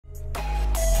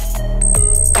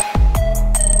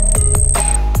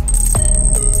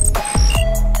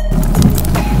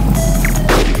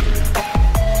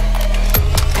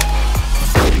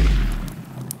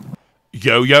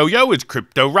Yo, yo, yo, it's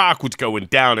Crypto Rock. What's going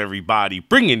down, everybody?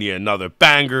 Bringing you another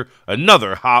banger,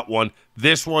 another hot one.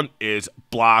 This one is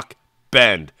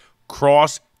Blockbend,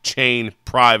 cross-chain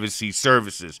privacy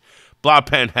services.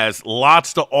 Blockbend has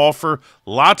lots to offer,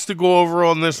 lots to go over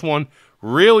on this one.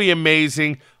 Really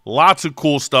amazing, lots of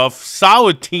cool stuff.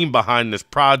 Solid team behind this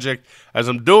project, as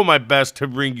I'm doing my best to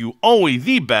bring you only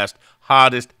the best,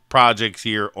 hottest projects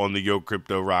here on the Yo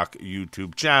Crypto Rock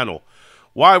YouTube channel.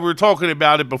 While we're talking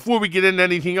about it, before we get into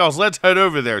anything else, let's head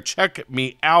over there. Check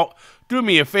me out. Do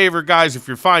me a favor, guys. If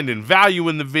you're finding value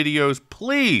in the videos,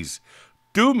 please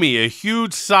do me a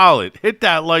huge solid. Hit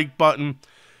that like button.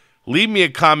 Leave me a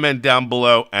comment down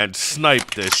below and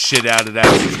snipe the shit out of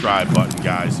that subscribe button,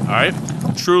 guys. All right?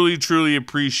 Truly, truly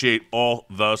appreciate all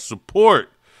the support.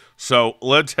 So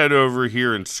let's head over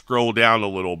here and scroll down a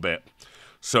little bit.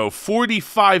 So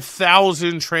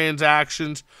 45,000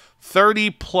 transactions,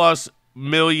 30 plus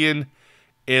million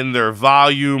in their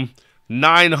volume,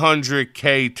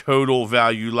 900K total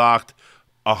value locked,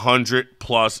 100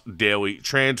 plus daily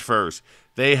transfers.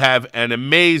 They have an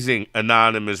amazing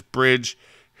anonymous bridge.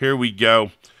 Here we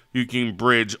go. You can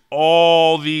bridge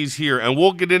all these here, and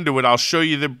we'll get into it. I'll show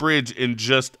you the bridge in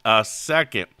just a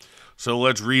second. So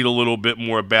let's read a little bit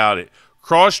more about it.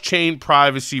 Cross-chain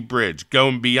privacy bridge.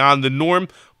 Going beyond the norm,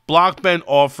 Blockbend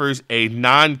offers a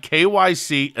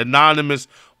non-KYC anonymous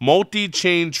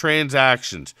multi-chain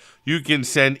transactions. You can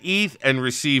send ETH and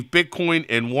receive Bitcoin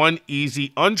in one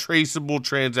easy, untraceable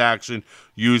transaction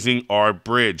using our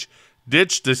bridge.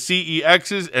 Ditch the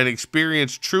CEXs and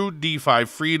experience true DeFi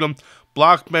freedom.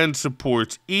 Blockbend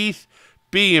supports ETH,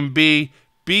 BNB,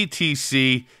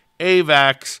 BTC,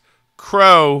 AVAX,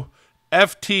 Crow,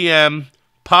 FTM,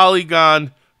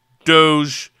 Polygon,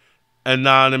 Doge,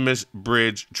 anonymous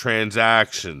bridge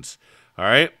transactions. All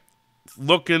right?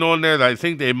 Looking on there, I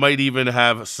think they might even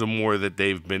have some more that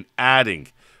they've been adding.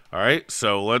 All right,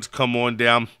 so let's come on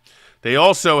down. They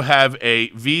also have a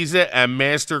Visa and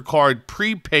MasterCard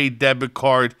prepaid debit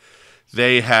card.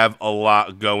 They have a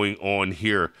lot going on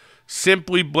here.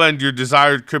 Simply blend your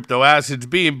desired crypto assets,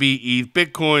 BNB, ETH,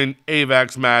 Bitcoin,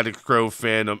 AVAX, matic, Crow,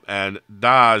 Phantom, and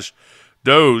Doge,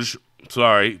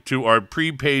 to our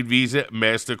prepaid Visa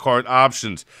MasterCard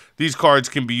options. These cards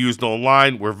can be used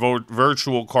online where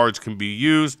virtual cards can be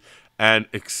used and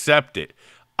accepted.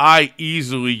 I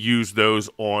easily use those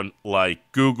on like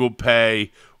Google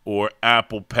Pay or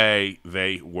Apple Pay.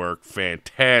 They work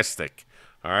fantastic.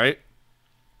 All right.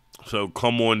 So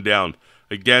come on down.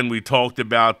 Again, we talked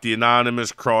about the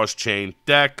anonymous cross-chain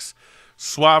DEX.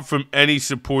 Swap from any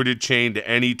supported chain to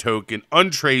any token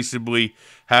untraceably.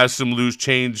 Has some loose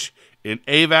change in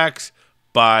AVAX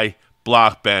by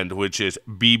Blockbend, which is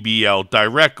BBL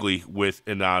directly with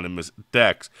anonymous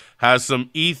DEX. Has some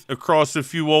ETH across a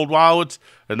few old wallets.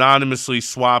 Anonymously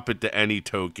swap it to any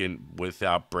token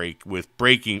without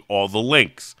breaking all the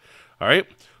links. All right.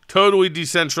 Totally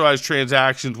decentralized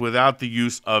transactions without the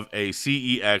use of a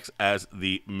CEX as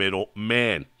the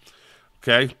middleman.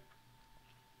 Okay.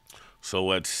 So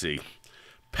let's see.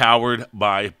 Powered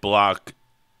by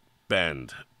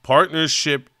Blockbend.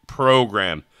 Partnership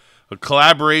program. A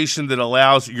collaboration that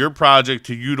allows your project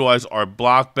to utilize our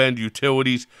Blockbend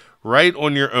utilities right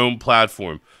on your own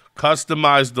platform.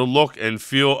 Customize the look and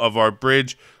feel of our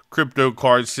bridge, crypto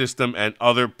card system, and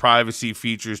other privacy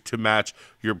features to match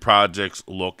your project's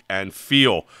look and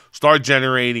feel. Start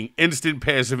generating instant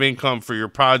passive income for your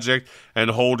project,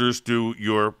 and holders do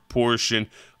your portion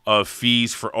of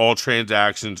fees for all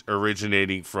transactions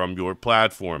originating from your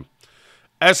platform.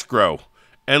 Escrow.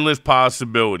 Endless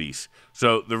possibilities.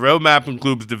 So the roadmap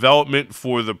includes development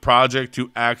for the project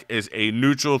to act as a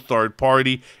neutral third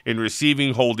party in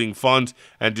receiving holding funds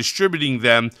and distributing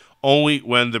them only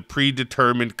when the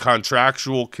predetermined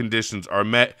contractual conditions are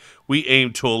met. We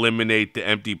aim to eliminate the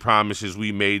empty promises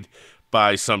we made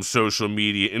by some social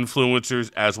media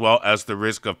influencers, as well as the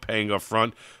risk of paying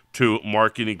upfront to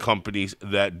marketing companies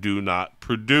that do not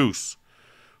produce.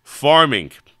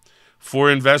 Farming.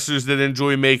 For investors that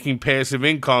enjoy making passive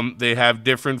income, they have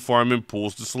different farming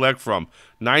pools to select from.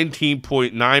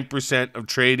 19.9% of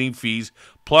trading fees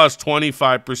plus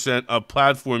 25% of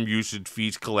platform usage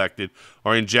fees collected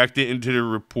are injected into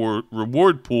the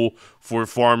reward pool for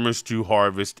farmers to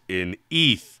harvest in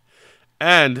ETH.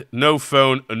 And no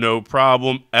phone, no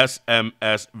problem,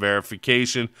 SMS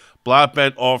verification.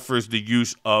 Blockbend offers the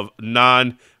use of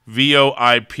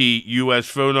non-VoIP U.S.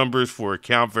 phone numbers for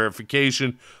account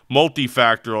verification,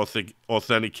 multi-factor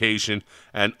authentication,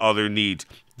 and other needs.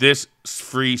 This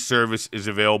free service is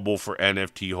available for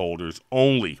NFT holders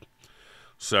only.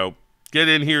 So get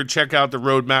in here, check out the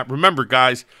roadmap. Remember,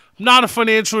 guys, I'm not a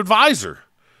financial advisor.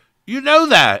 You know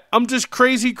that. I'm just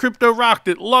crazy crypto rock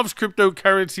that loves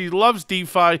cryptocurrency, loves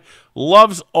DeFi,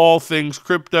 loves all things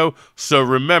crypto. So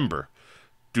remember,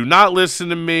 do not listen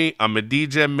to me. I'm a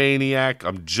degen maniac.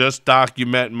 I'm just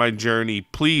documenting my journey.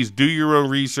 Please do your own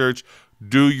research.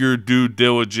 Do your due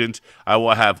diligence. I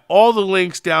will have all the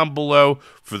links down below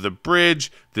for the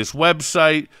bridge, this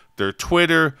website, their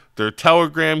Twitter, their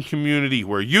Telegram community,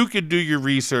 where you can do your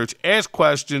research, ask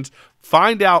questions,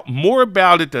 find out more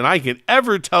about it than I can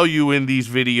ever tell you in these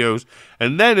videos,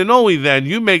 and then and only then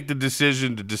you make the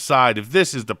decision to decide if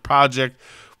this is the project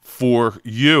for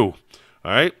you.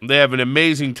 All right, they have an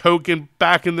amazing token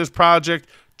back in this project.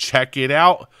 Check it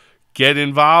out, get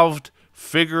involved,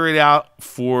 figure it out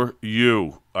for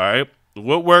you. All right,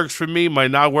 what works for me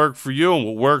might not work for you, and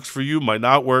what works for you might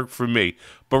not work for me.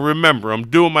 But remember, I'm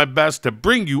doing my best to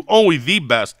bring you only the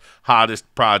best,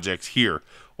 hottest projects here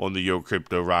on the Yo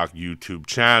Crypto Rock YouTube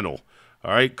channel.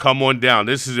 All right, come on down.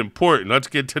 This is important. Let's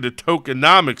get to the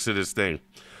tokenomics of this thing.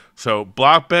 So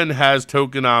Blockbend has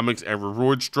tokenomics and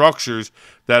reward structures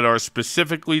that are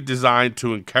specifically designed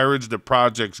to encourage the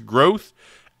project's growth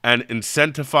and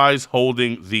incentivize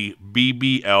holding the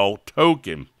BBL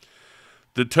token.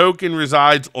 The token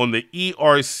resides on the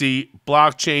ERC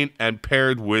blockchain and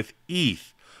paired with ETH.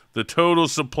 The total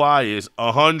supply is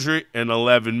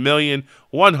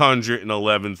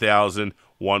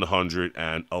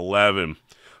 111,111,111.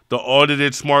 The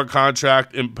audited smart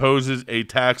contract imposes a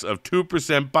tax of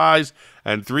 2% buys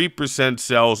and 3%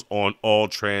 sells on all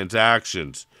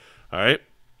transactions. All right.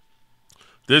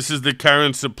 This is the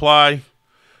current supply,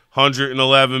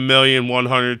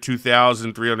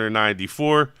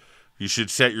 111,102,394. You should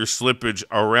set your slippage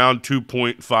around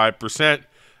 2.5%.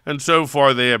 And so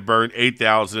far, they have burned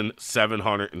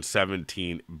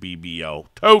 8,717 BBL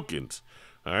tokens.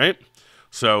 All right.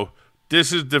 So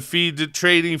this is the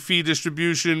trading fee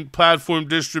distribution, platform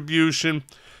distribution.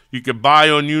 You can buy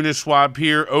on Uniswap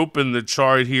here. Open the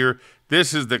chart here.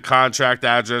 This is the contract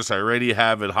address. I already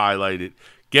have it highlighted.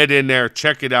 Get in there.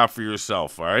 Check it out for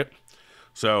yourself. All right.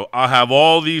 So I'll have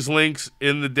all these links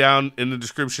in the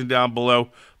description down below.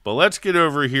 But let's get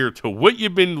over here to what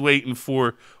you've been waiting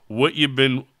for, what you've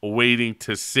been waiting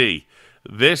to see.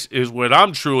 This is what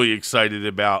I'm truly excited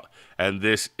about, and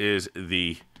this is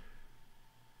the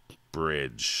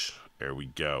bridge. There we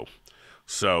go.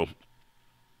 So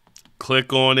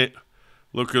click on it.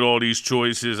 Look at all these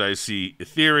choices. I see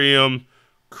Ethereum,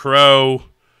 Crow,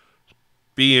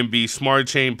 BNB Smart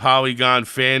Chain, Polygon,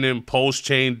 Phantom, Pulse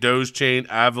Chain, Doge Chain,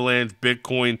 Avalanche,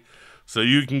 Bitcoin. So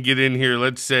you can get in here.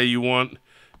 Let's say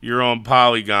you're on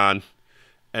Polygon,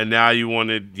 and now you want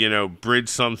to, bridge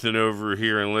something over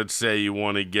here, and let's say you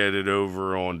want to get it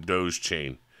over on Doge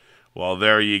Chain. Well,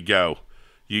 there you go.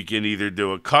 You can either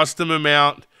do a custom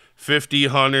amount, 50,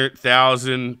 100,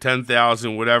 1,000,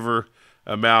 10,000, whatever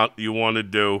amount you want to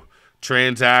do.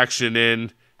 Transaction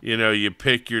in, you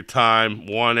pick your time,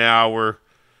 1 hour,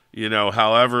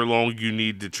 however long you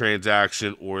need the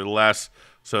transaction or less.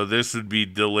 So this would be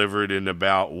delivered in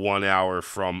about 1 hour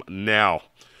from now.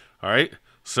 All right,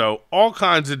 so all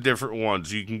kinds of different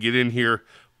ones. You can get in here,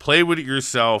 play with it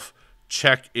yourself,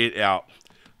 check it out.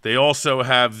 They also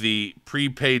have the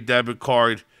prepaid debit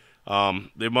card.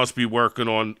 They must be working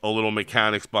on a little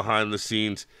mechanics behind the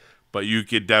scenes, but you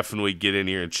could definitely get in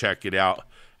here and check it out.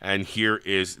 And here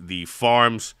is the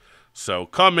farms. So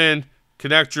come in,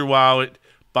 connect your wallet,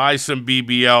 buy some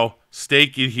BBL,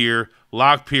 stake it here,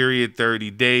 lock period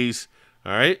 30 days.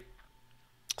 All right,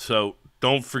 so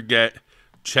don't forget,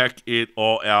 check it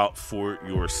all out for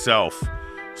yourself.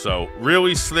 So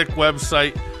really slick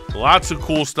website, lots of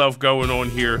cool stuff going on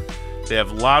here. They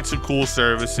have lots of cool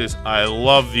services. I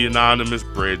love the anonymous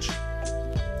bridge.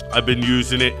 I've been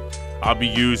using it. I'll be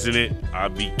using it.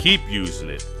 Keep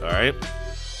using it. All right.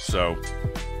 So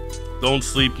don't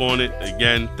sleep on it.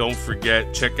 Again, don't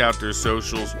forget, check out their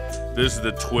socials. This is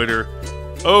the Twitter.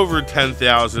 Over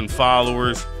 10,000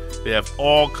 followers. They have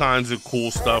all kinds of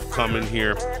cool stuff coming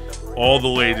here. All the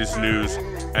latest news.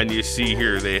 And you see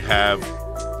here they have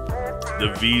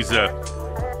the Visa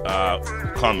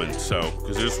coming. So,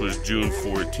 because this was June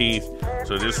 14th.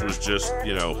 So this was just,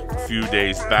 a few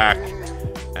days back.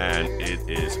 And it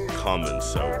is coming.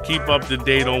 So keep up to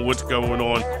date on what's going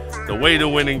on. The way to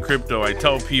win in crypto, I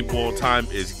tell people all the time,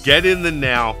 is get in the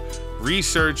now.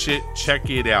 Research it. Check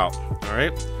it out. All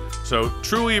right. So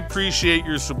truly appreciate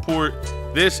your support.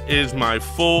 This is my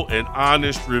full and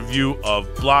honest review of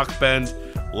Blockbend.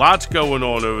 Lots going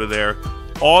on over there.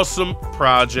 Awesome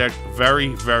project.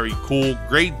 Very, very cool.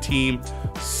 Great team.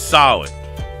 Solid.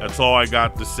 That's all I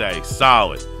got to say.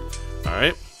 Solid. All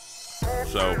right.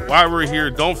 So while we're here,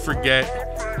 don't forget,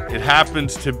 it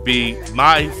happens to be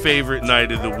my favorite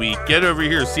night of the week. Get over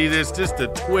here, see this? This is the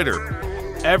Twitter.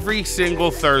 Every single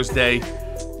Thursday,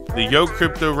 the Yo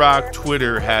Crypto Rock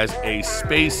Twitter has a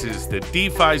Spaces, the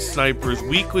DeFi Snipers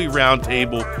weekly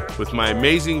roundtable with my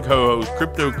amazing co-host,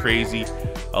 Crypto Crazy,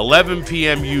 11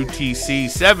 p.m. UTC,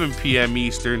 7 p.m.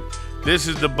 Eastern. This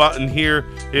is the button here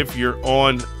if you're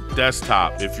on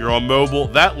desktop. If you're on mobile,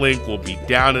 that link will be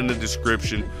down in the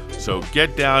description. So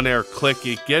get down there, click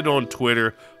it, get on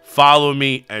Twitter, follow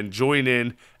me, and join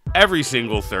in every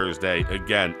single Thursday.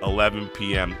 Again, 11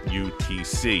 p.m.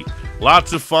 UTC.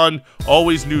 Lots of fun,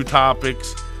 always new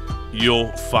topics.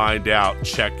 You'll find out.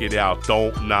 Check it out.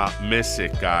 Don't not miss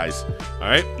it, guys. All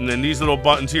right, and then these little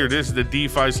buttons here. This is the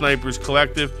DeFi Snipers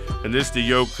Collective, and this is the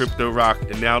Yo Crypto Rock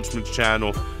Announcements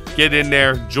channel. Get in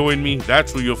there, join me.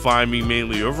 That's where you'll find me,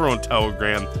 mainly over on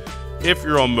Telegram. If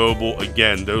you're on mobile,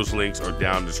 again, those links are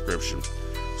down in the description.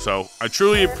 So I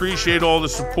truly appreciate all the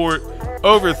support.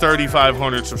 Over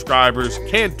 3,500 subscribers.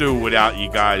 Can't do it without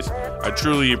you guys. I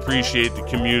truly appreciate the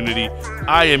community.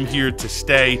 I am here to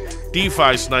stay.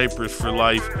 DeFi Snipers for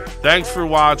life. Thanks for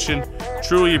watching.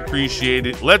 Truly appreciate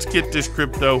it. Let's get this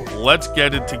crypto. Let's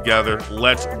get it together.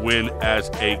 Let's win as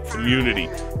a community.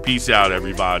 Peace out,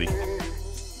 everybody.